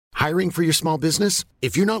Hiring for your small business?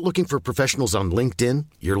 If you're not looking for professionals on LinkedIn,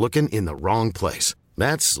 you're looking in the wrong place.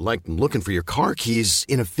 That's like looking for your car keys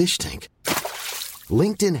in a fish tank.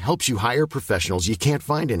 LinkedIn helps you hire professionals you can't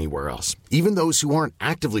find anywhere else, even those who aren't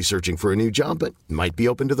actively searching for a new job but might be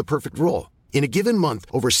open to the perfect role. In a given month,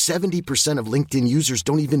 over 70% of LinkedIn users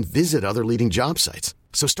don't even visit other leading job sites.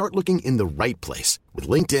 So start looking in the right place. With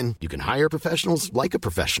LinkedIn, you can hire professionals like a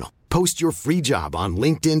professional. Post your free job on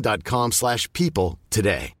linkedin.com/people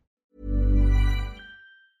today.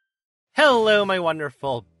 Hello, my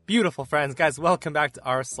wonderful, beautiful friends. Guys, welcome back to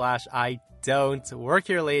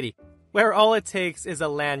r/IDontWorkHereLady, where all it takes is a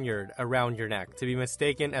lanyard around your neck to be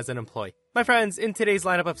mistaken as an employee. My friends, in today's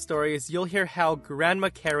lineup of stories, you'll hear how Grandma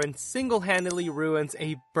Karen single-handedly ruins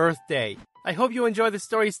a birthday. I hope you enjoy the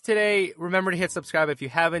stories today. Remember to hit subscribe if you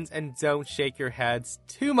haven't, and don't shake your heads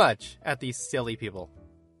too much at these silly people.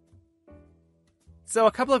 So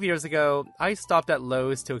a couple of years ago, I stopped at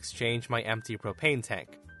Lowe's to exchange my empty propane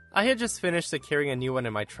tank. I had just finished securing a new one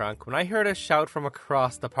in my trunk when I heard a shout from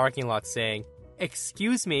across the parking lot saying,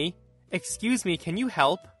 Excuse me, can you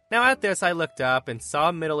help?" Now at this, I looked up and saw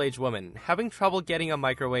a middle-aged woman having trouble getting a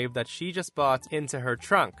microwave that she just bought into her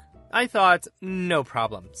trunk. I thought, no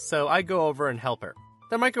problem, so I go over and help her.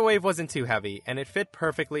 The microwave wasn't too heavy, and it fit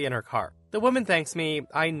perfectly in her car. The woman thanks me,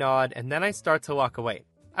 I nod, and then I start to walk away.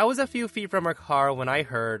 I was a few feet from her car when I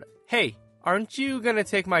heard, "Hey, aren't you gonna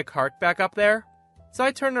take my cart back up there?" So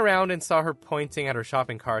I turned around and saw her pointing at her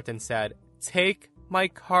shopping cart and said, "Take my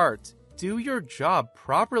cart. Do your job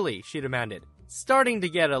properly," she demanded, starting to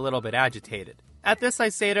get a little bit agitated. At this, I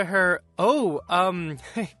say to her,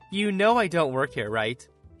 you know I don't work here, right?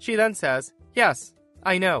 She then says, "Yes,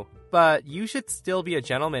 I know, but you should still be a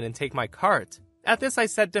gentleman and take my cart." At this, I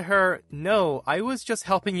said to her, "No, I was just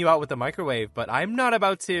helping you out with the microwave, but I'm not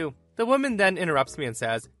about to." The woman then interrupts me and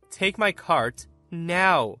says, "Take my cart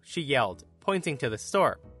now," she yelled, pointing to the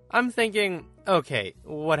store. I'm thinking, okay,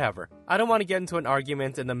 whatever. I don't want to get into an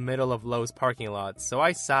argument in the middle of Lowe's parking lot, so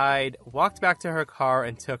I sighed, walked back to her car,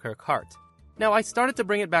 and took her cart. Now, I started to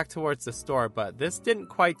bring it back towards the store, but this didn't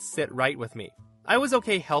quite sit right with me. I was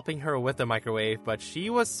okay helping her with the microwave, but she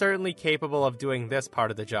was certainly capable of doing this part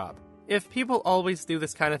of the job. If people always do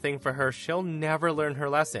this kind of thing for her, she'll never learn her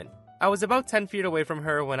lesson. I was about 10 feet away from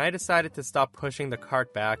her when I decided to stop pushing the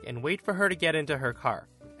cart back and wait for her to get into her car.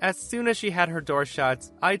 As soon as she had her door shut,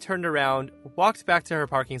 I turned around, walked back to her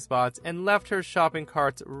parking spot, and left her shopping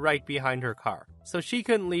cart right behind her car, so she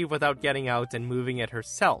couldn't leave without getting out and moving it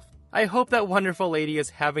herself. I hope that wonderful lady is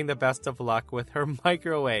having the best of luck with her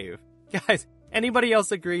microwave. Guys, anybody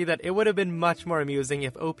else agree that it would have been much more amusing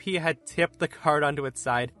if OP had tipped the cart onto its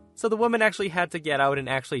side, so the woman actually had to get out and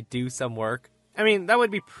actually do some work? I mean, that would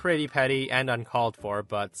be pretty petty and uncalled for,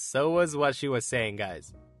 but so was what she was saying,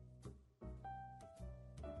 guys.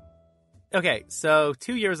 Okay, so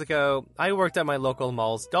 2 years ago, I worked at my local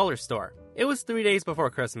mall's dollar store. It was 3 days before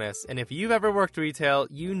Christmas, and if you've ever worked retail,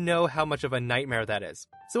 you know how much of a nightmare that is.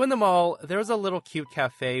 So in the mall, there's a little cute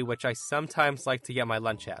cafe which I sometimes like to get my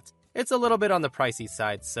lunch at. It's a little bit on the pricey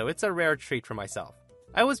side, so it's a rare treat for myself.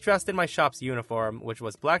 I was dressed in my shop's uniform, which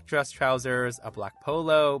was black dress trousers, a black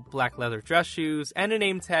polo, black leather dress shoes, and a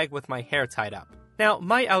name tag with my hair tied up. Now,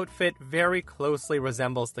 my outfit very closely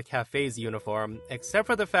resembles the cafe's uniform, except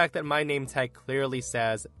for the fact that my name tag clearly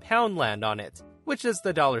says Poundland on it, which is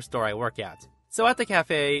the dollar store I work at. So at the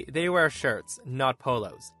cafe, they wear shirts, not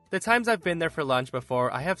polos. The times I've been there for lunch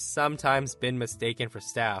before, I have sometimes been mistaken for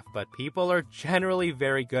staff, but people are generally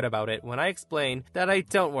very good about it when I explain that I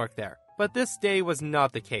don't work there. But this day was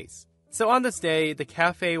not the case. So on this day, the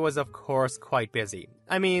cafe was of course quite busy.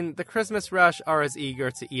 I mean, the Christmas rush are as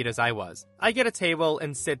eager to eat as I was. I get a table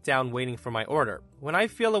and sit down waiting for my order, when I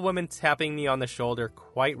feel a woman tapping me on the shoulder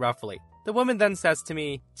quite roughly. The woman then says to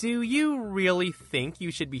me, "Do you really think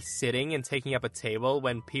you should be sitting and taking up a table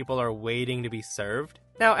when people are waiting to be served?"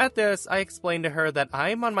 Now at this, I explained to her that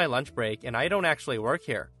I'm on my lunch break and I don't actually work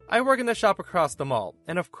here. I work in the shop across the mall,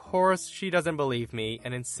 and of course she doesn't believe me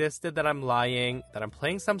and insisted that I'm lying, that I'm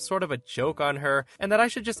playing some sort of a joke on her, and that I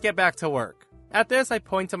should just get back to work. At this, I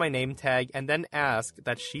point to my name tag and then ask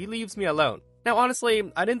that she leaves me alone. Now honestly,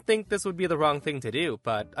 I didn't think this would be the wrong thing to do,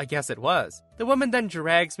 but I guess it was. The woman then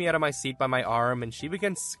drags me out of my seat by my arm and she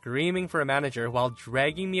begins screaming for a manager while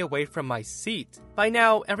dragging me away from my seat. By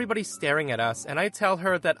now, everybody's staring at us and I tell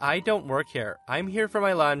her that I don't work here. I'm here for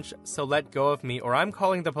my lunch, so let go of me or I'm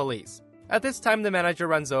calling the police. At this time, the manager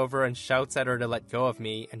runs over and shouts at her to let go of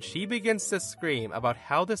me, and she begins to scream about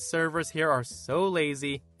how the servers here are so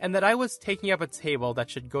lazy and that I was taking up a table that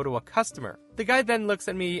should go to a customer. The guy then looks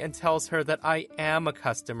at me and tells her that I am a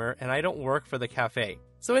customer and I don't work for the cafe.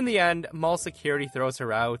 So in the end, mall security throws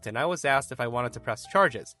her out, and I was asked if I wanted to press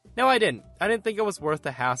charges. No, I didn't. I didn't think it was worth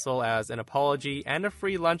the hassle, as an apology and a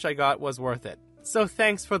free lunch I got was worth it. So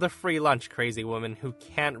thanks for the free lunch, crazy woman who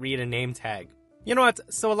can't read a name tag. You know what?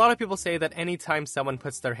 So a lot of people say that anytime someone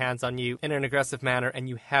puts their hands on you in an aggressive manner and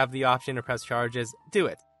you have the option to press charges, do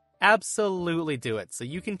it. Absolutely do it, so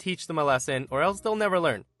you can teach them a lesson, or else they'll never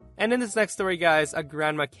learn. And in this next story, guys, a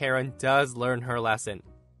Grandma Karen does learn her lesson.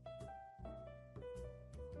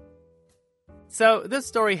 So, this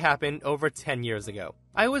story happened over 10 years ago.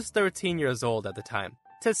 I was 13 years old at the time.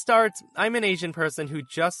 To start, I'm an Asian person who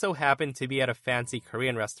just so happened to be at a fancy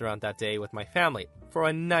Korean restaurant that day with my family for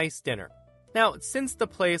a nice dinner. Now, since the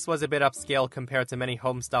place was a bit upscale compared to many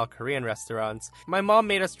home-style Korean restaurants, my mom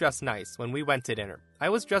made us dress nice when we went to dinner. I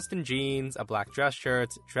was dressed in jeans, a black dress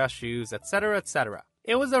shirt, dress shoes, etc., etc.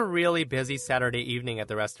 It was a really busy Saturday evening at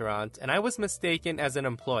the restaurant, and I was mistaken as an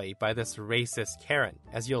employee by this racist Karen,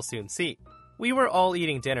 as you'll soon see. We were all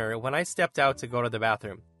eating dinner when I stepped out to go to the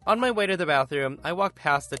bathroom. On my way to the bathroom, I walked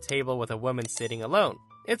past a table with a woman sitting alone.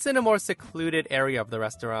 It's in a more secluded area of the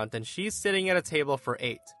restaurant, and she's sitting at a table for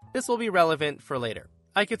 8. This will be relevant for later.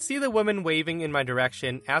 I could see the woman waving in my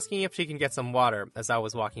direction, asking if she can get some water as I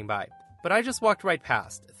was walking by. But I just walked right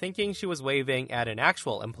past, thinking she was waving at an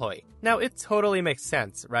actual employee. Now, it totally makes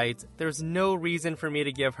sense, right? There's no reason for me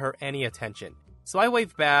to give her any attention. So I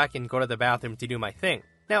wave back and go to the bathroom to do my thing.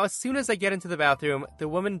 Now, as soon as I get into the bathroom, the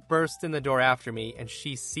woman bursts in the door after me and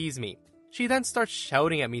she sees me. She then starts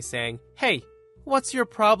shouting at me saying, "Hey, what's your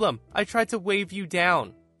problem? I tried to wave you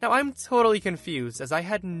down." Now, I'm totally confused as I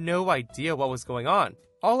had no idea what was going on.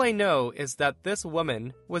 All I know is that this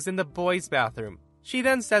woman was in the boys' bathroom. She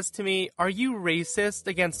then says to me, "Are you racist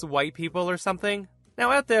against white people or something?"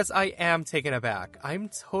 Now, at this, I am taken aback. I'm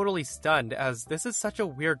totally stunned as this is such a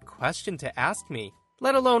weird question to ask me,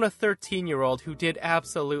 let alone a 13-year-old who did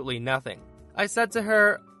absolutely nothing. I said to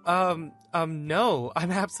her, no,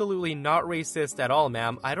 I'm absolutely not racist at all,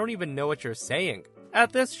 ma'am. I don't even know what you're saying."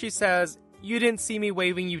 At this, she says, "You didn't see me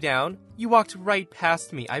waving you down? You walked right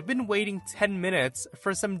past me. I've been waiting 10 minutes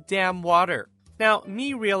for some damn water." Now,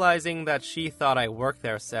 me realizing that she thought I worked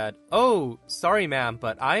there said, "Oh, sorry ma'am,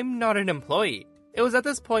 but I'm not an employee." It was at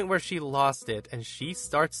this point where she lost it and she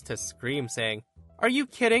starts to scream saying, "Are you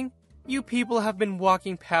kidding? You people have been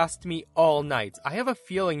walking past me all night. I have a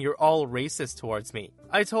feeling you're all racist towards me."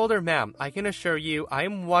 I told her, "Ma'am, I can assure you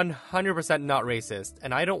I'm 100% not racist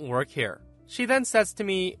and I don't work here." She then says to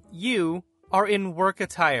me, "You are in work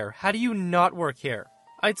attire. How do you not work here?"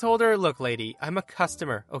 I told her, "Look, lady, I'm a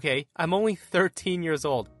customer, okay? I'm only 13 years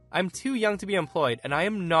old. I'm too young to be employed, and I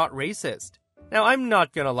am not racist." Now, I'm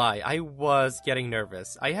not gonna lie, I was getting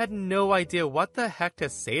nervous. I had no idea what the heck to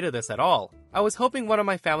say to this at all. I was hoping one of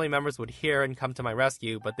my family members would hear and come to my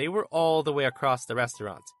rescue, but they were all the way across the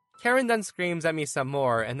restaurant. Karen then screams at me some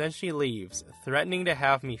more, and then she leaves, threatening to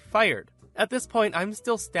have me fired. At this point, I'm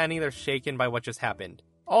still standing there shaken by what just happened.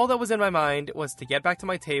 All that was in my mind was to get back to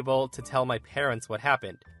my table to tell my parents what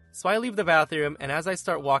happened. So I leave the bathroom, and as I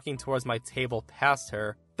start walking towards my table past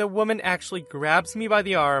her, the woman actually grabs me by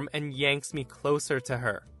the arm and yanks me closer to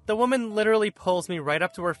her. The woman literally pulls me right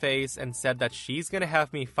up to her face and said that she's gonna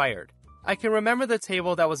have me fired. I can remember the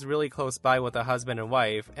table that was really close by with a husband and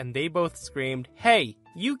wife, and they both screamed, "Hey,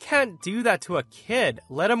 you can't do that to a kid,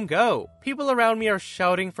 let him go." People around me are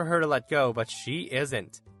shouting for her to let go, but she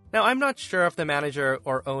isn't. Now, I'm not sure if the manager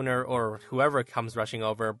or owner or whoever comes rushing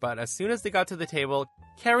over, but as soon as they got to the table,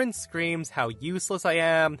 Karen screams how useless I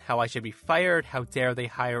am, how I should be fired, how dare they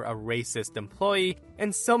hire a racist employee,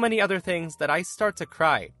 and so many other things that I start to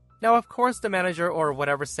cry. Now, of course, the manager or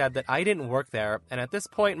whatever said that I didn't work there, and at this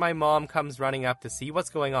point, my mom comes running up to see what's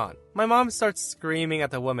going on. My mom starts screaming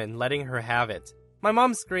at the woman, letting her have it. My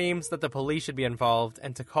mom screams that the police should be involved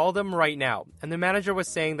and to call them right now, and the manager was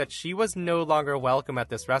saying that she was no longer welcome at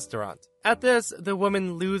this restaurant. At this, the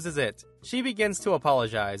woman loses it. She begins to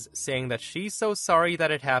apologize, saying that she's so sorry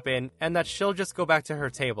that it happened and that she'll just go back to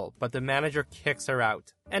her table, but the manager kicks her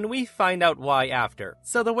out. And we find out why after.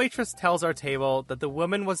 So the waitress tells our table that the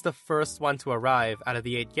woman was the first one to arrive out of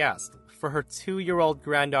the 8 guests for her 2-year-old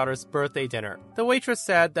granddaughter's birthday dinner. The waitress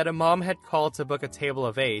said that a mom had called to book a table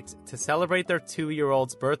of 8 to celebrate their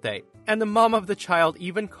 2-year-old's birthday. And the mom of the child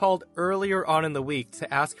even called earlier on in the week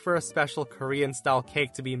to ask for a special Korean-style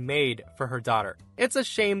cake to be made for her daughter. It's a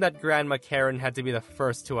shame that Grandma Karen had to be the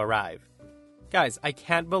first to arrive. Guys, I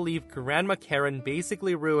can't believe Grandma Karen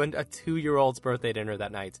basically ruined a 2-year-old's birthday dinner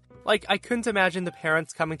that night. Like, I couldn't imagine the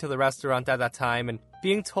parents coming to the restaurant at that time and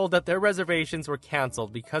being told that their reservations were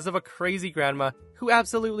canceled because of a crazy grandma who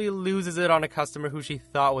absolutely loses it on a customer who she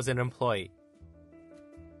thought was an employee.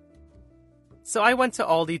 So I went to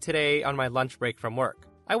Aldi today on my lunch break from work.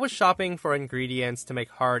 I was shopping for ingredients to make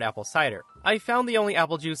hard apple cider. I found the only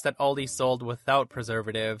apple juice that Aldi sold without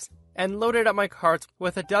preservatives and loaded up my cart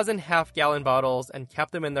with a dozen half-gallon bottles and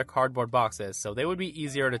kept them in their cardboard boxes so they would be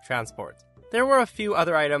easier to transport. There were a few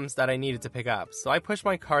other items that I needed to pick up, so I pushed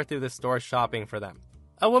my cart through the store shopping for them.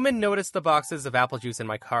 A woman noticed the boxes of apple juice in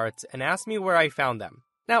my cart and asked me where I found them.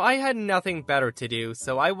 Now, I had nothing better to do,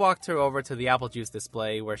 so I walked her over to the apple juice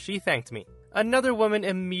display where she thanked me. Another woman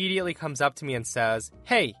immediately comes up to me and says,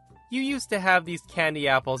 "Hey, you used to have these candy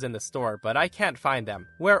apples in the store, but I can't find them.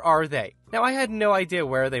 Where are they?" Now, I had no idea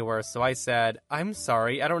where they were, so I said, "I'm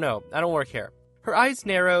sorry, I don't know. I don't work here." Her eyes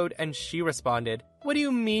narrowed and she responded, "What do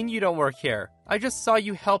you mean you don't work here? I just saw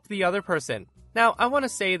you help the other person." Now, I want to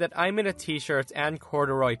say that I'm in a t-shirt and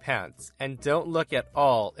corduroy pants, and don't look at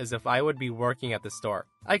all as if I would be working at the store.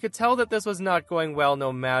 I could tell that this was not going well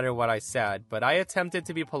no matter what I said, but I attempted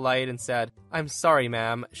to be polite and said, "I'm sorry,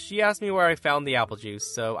 ma'am. She asked me where I found the apple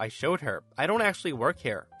juice, so I showed her. I don't actually work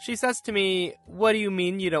here." She says to me, "What do you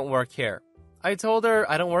mean you don't work here?" I told her,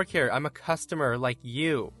 "I don't work here. I'm a customer like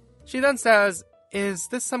you." She then says, "Is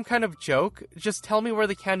this some kind of joke? Just tell me where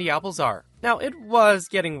the candy apples are." Now, it was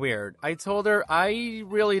getting weird. I told her, "I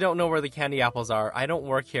really don't know where the candy apples are. I don't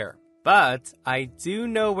work here. But I do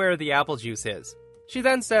know where the apple juice is." She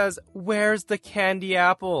then says, "Where's the candy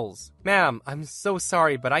apples?" "Ma'am, I'm so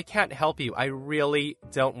sorry, but I can't help you. I really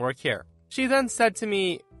don't work here." She then said to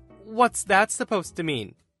me, "What's that supposed to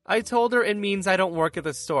mean?" I told her it means I don't work at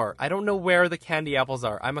the store. I don't know where the candy apples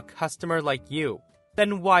are. I'm a customer like you.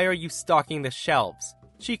 "Then why are you stocking the shelves?"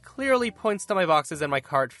 She clearly points to my boxes and my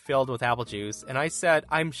cart filled with apple juice, and I said,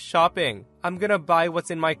 "I'm shopping. I'm gonna buy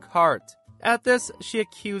what's in my cart." At this, she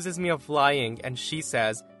accuses me of lying, and she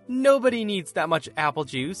says, "Nobody needs that much apple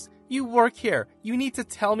juice. You work here. You need to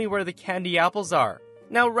tell me where the candy apples are."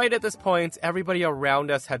 Now, right at this point, everybody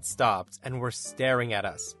around us had stopped and were staring at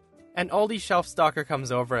us. An Aldi shelf stalker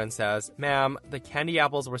comes over and says, "Ma'am, the candy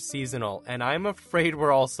apples were seasonal, and I'm afraid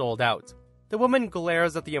we're all sold out." The woman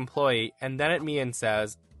glares at the employee and then at me and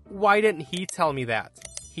says, "Why didn't he tell me that?"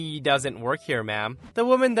 "He doesn't work here, ma'am." The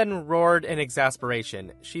woman then roared in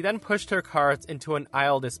exasperation. She then pushed her cart into an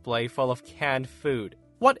aisle display full of canned food.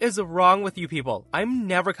 "What is wrong with you people? I'm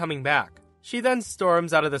never coming back." She then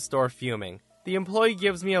storms out of the store fuming. The employee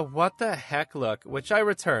gives me a "what the heck" look, which I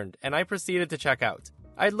returned, and I proceeded to check out.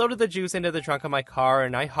 I loaded the juice into the trunk of my car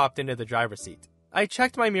and I hopped into the driver's seat. I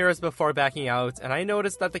checked my mirrors before backing out, and I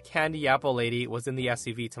noticed that the candy apple lady was in the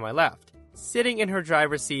SUV to my left, sitting in her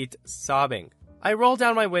driver's seat, sobbing. I rolled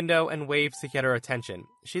down my window and waved to get her attention.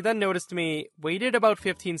 She then noticed me, waited about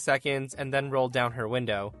 15 seconds, and then rolled down her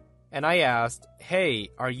window. And I asked, "Hey,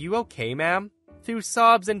 are you okay, ma'am?" Through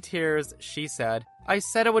sobs and tears, she said, "I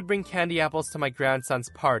said I would bring candy apples to my grandson's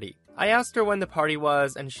party." I asked her when the party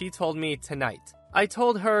was, and she told me tonight. I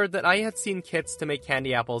told her that I had seen kits to make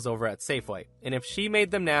candy apples over at Safeway, and if she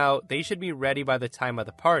made them now, they should be ready by the time of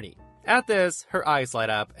the party. At this, her eyes light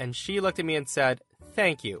up, and she looked at me and said,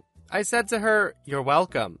 "Thank you." I said to her, "You're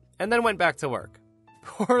welcome," and then went back to work.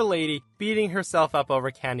 Poor lady, beating herself up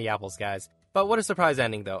over candy apples, guys. But what a surprise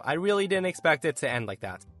ending, though. I really didn't expect it to end like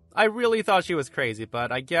that. I really thought she was crazy,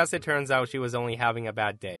 but I guess it turns out she was only having a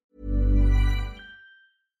bad day.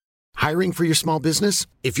 Hiring for your small business?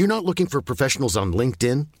 If you're not looking for professionals on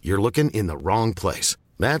LinkedIn, you're looking in the wrong place.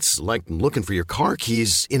 That's like looking for your car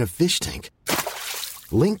keys in a fish tank.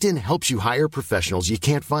 LinkedIn helps you hire professionals you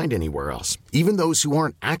can't find anywhere else, even those who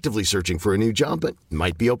aren't actively searching for a new job but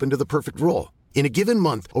might be open to the perfect role. In a given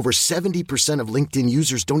month, over 70% of LinkedIn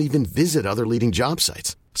users don't even visit other leading job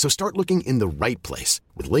sites. So start looking in the right place.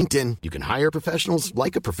 With LinkedIn, you can hire professionals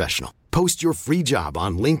like a professional. Post your free job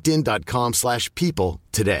on linkedin.com/people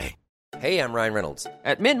today. Hey, I'm Ryan Reynolds.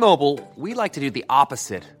 At Mint Mobile, we like to do the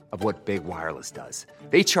opposite of what Big Wireless does.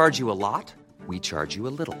 They charge you a lot, we charge you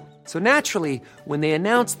a little. So naturally, when they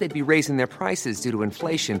announced they'd be raising their prices due to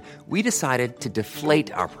inflation, we decided to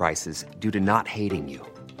deflate our prices due to not hating you.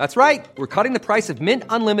 That's right. We're cutting the price of Mint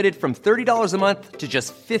Unlimited from $30 a month to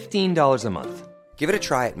just $15 a month. Give it a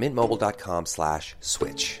try at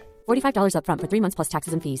mintmobile.com/switch. $45 up front for 3 months plus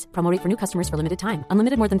taxes and fees. Promo rate for new customers for limited time.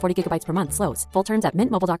 Unlimited more than 40 gigabytes per month. Slows full terms at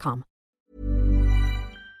mintmobile.com.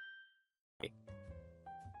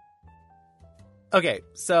 Okay,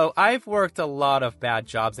 so I've worked a lot of bad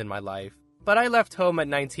jobs in my life, but I left home at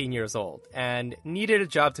 19 years old and needed a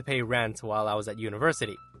job to pay rent while I was at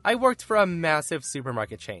university. I worked for a massive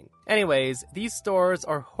supermarket chain. Anyways, these stores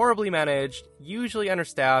are horribly managed, usually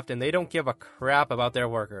understaffed, and they don't give a crap about their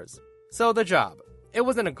workers. So the job. It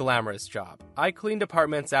wasn't a glamorous job. I cleaned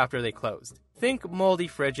apartments after they closed. Think moldy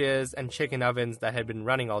fridges and chicken ovens that had been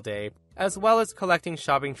running all day, as well as collecting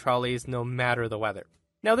shopping trolleys no matter the weather.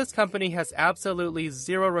 Now, this company has absolutely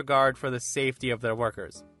zero regard for the safety of their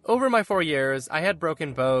workers. Over my 4 years, I had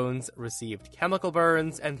broken bones, received chemical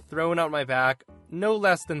burns, and thrown out my back no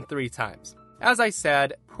less than 3 times. As I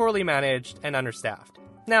said, poorly managed and understaffed.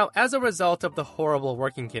 Now, as a result of the horrible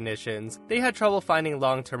working conditions, they had trouble finding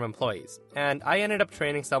long-term employees, and I ended up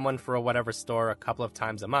training someone for a whatever store a couple of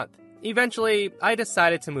times a month. Eventually, I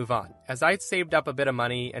decided to move on, as I'd saved up a bit of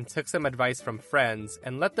money and took some advice from friends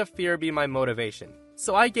and let the fear be my motivation.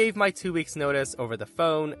 So I gave my 2 weeks notice over the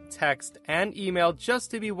phone, text, and email just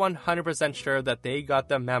to be 100% sure that they got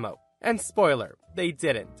the memo. And spoiler, they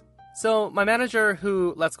didn't. So my manager,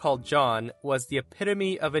 who let's call John, was the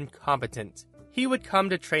epitome of incompetent. He would come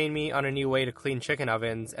to train me on a new way to clean chicken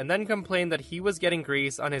ovens and then complain that he was getting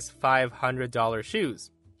grease on his $500 shoes.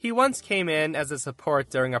 He once came in as a support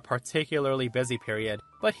during a particularly busy period,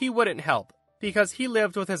 but he wouldn't help because he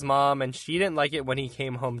lived with his mom and she didn't like it when he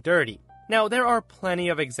came home dirty. Now, there are plenty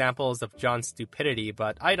of examples of John's stupidity,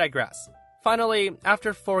 but I digress. Finally,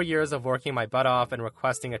 after 4 years of working my butt off and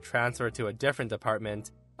requesting a transfer to a different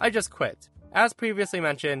department, I just quit. As previously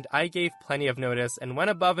mentioned, I gave plenty of notice and went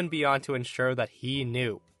above and beyond to ensure that he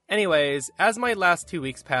knew. Anyways, as my last 2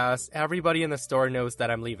 weeks pass, everybody in the store knows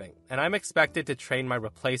that I'm leaving, and I'm expected to train my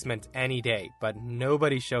replacement any day, but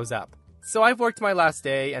nobody shows up. So I've worked my last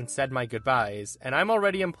day and said my goodbyes, and I'm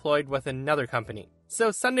already employed with another company.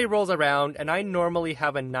 So Sunday rolls around, and I normally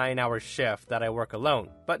have a 9-hour shift that I work alone,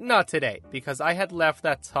 but not today, because I had left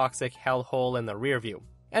that toxic hellhole in the rear view.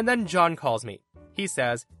 And then John calls me. He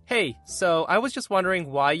says, "Hey, so I was just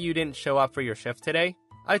wondering why you didn't show up for your shift today."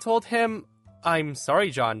 I told him, "I'm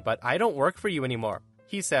sorry, John, but I don't work for you anymore."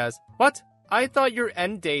 He says, "What? I thought your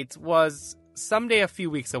end date was someday a few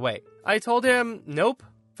weeks away." I told him, "Nope.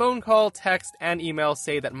 Phone call, text, and email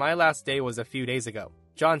say that my last day was a few days ago."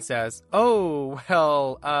 John says, "Oh,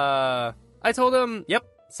 well, I told him, "Yep,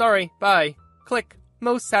 sorry, bye." Click.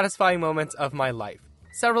 Most satisfying moment of my life.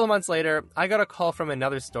 Several months later, I got a call from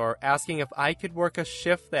another store asking if I could work a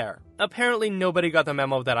shift there. Apparently, nobody got the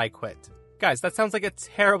memo that I quit. Guys, that sounds like a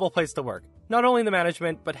terrible place to work. Not only the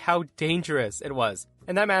management, but how dangerous it was.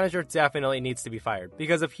 And that manager definitely needs to be fired,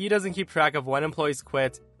 because if he doesn't keep track of when employees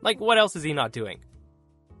quit, what else is he not doing?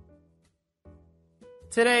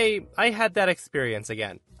 Today, I had that experience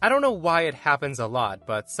again. I don't know why it happens a lot,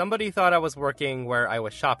 but somebody thought I was working where I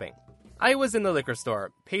was shopping. I was in the liquor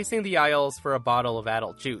store, pacing the aisles for a bottle of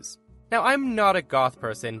adult juice. Now, I'm not a goth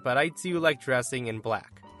person, but I do like dressing in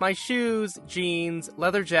black. My shoes, jeans,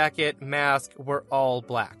 leather jacket, mask were all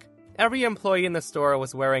black. Every employee in the store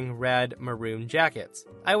was wearing red, maroon jackets.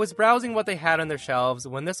 I was browsing what they had on their shelves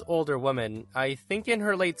when this older woman, I think in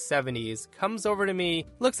her late 70s, comes over to me,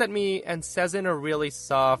 looks at me, and says in a really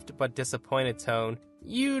soft but disappointed tone,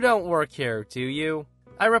 "You don't work here, do you?"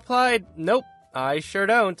 I replied, "Nope. I sure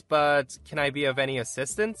don't, but can I be of any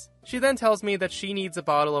assistance?" She then tells me that she needs a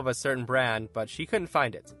bottle of a certain brand, but she couldn't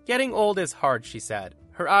find it. Getting old is hard, she said.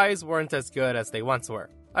 Her eyes weren't as good as they once were.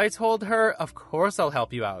 I told her, of course I'll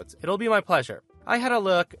help you out. It'll be my pleasure. I had a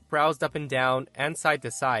look, browsed up and down, and side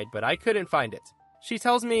to side, but I couldn't find it. She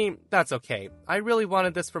tells me, "That's okay. I really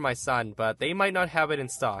wanted this for my son, but they might not have it in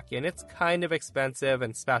stock, and it's kind of expensive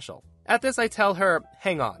and special." At this, I tell her,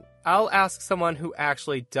 "Hang on. I'll ask someone who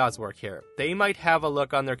actually does work here. They might have a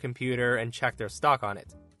look on their computer and check their stock on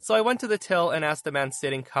it." So I went to the till and asked the man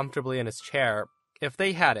sitting comfortably in his chair if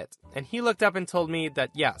they had it, and he looked up and told me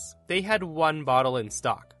that yes, they had one bottle in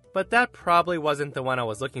stock. But that probably wasn't the one I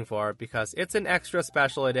was looking for because it's an extra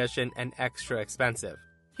special edition and extra expensive.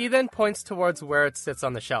 He then points towards where it sits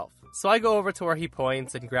on the shelf. So I go over to where he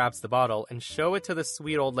points and grabs the bottle and show it to the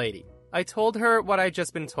sweet old lady. I told her what I'd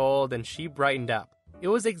just been told and she brightened up. It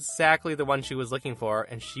was exactly the one she was looking for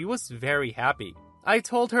and she was very happy. I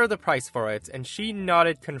told her the price for it and she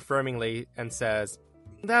nodded confirmingly and says,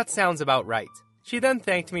 "That sounds about right." She then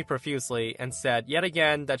thanked me profusely and said yet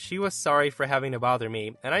again that she was sorry for having to bother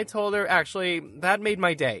me, and I told her actually that made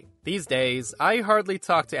my day. These days, I hardly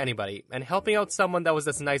talk to anybody, and helping out someone that was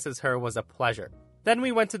as nice as her was a pleasure. Then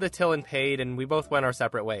we went to the till and paid, and we both went our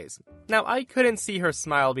separate ways. Now, I couldn't see her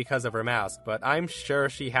smile because of her mask, but I'm sure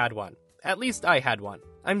she had one. At least I had one.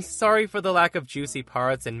 I'm sorry for the lack of juicy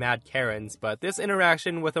parts and mad Karens, but this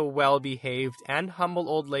interaction with a well-behaved and humble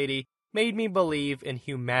old lady made me believe in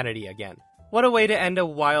humanity again. What a way to end a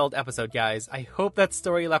wild episode, guys. I hope that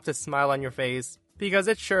story left a smile on your face, because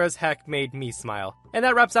it sure as heck made me smile. And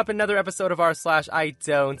that wraps up another episode of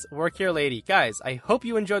r/IDontWorkHereLady. Guys, I hope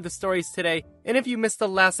you enjoyed the stories today, and if you missed the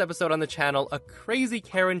last episode on the channel, a crazy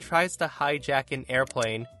Karen tries to hijack an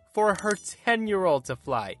airplane for her 10-year-old to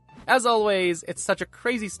fly. As always, it's such a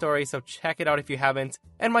crazy story, so check it out if you haven't.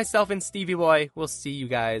 And myself and Stevie Boy will see you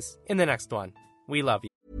guys in the next one. We love you.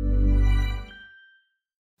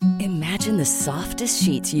 Imagine the softest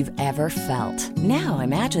sheets you've ever felt. Now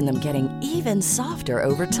imagine them getting even softer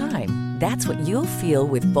over time. That's what you'll feel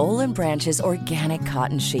with Boll & Branch's organic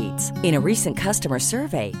cotton sheets. In a recent customer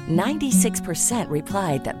survey, 96%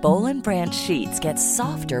 replied that Boll & Branch sheets get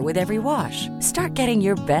softer with every wash. Start getting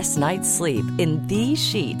your best night's sleep in these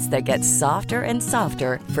sheets that get softer and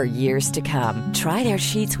softer for years to come. Try their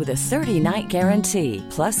sheets with a 30-night guarantee.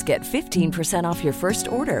 Plus, get 15% off your first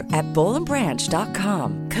order at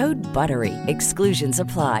bollandbranch.com. Code BUTTERY. Exclusions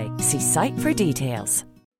apply. See site for details.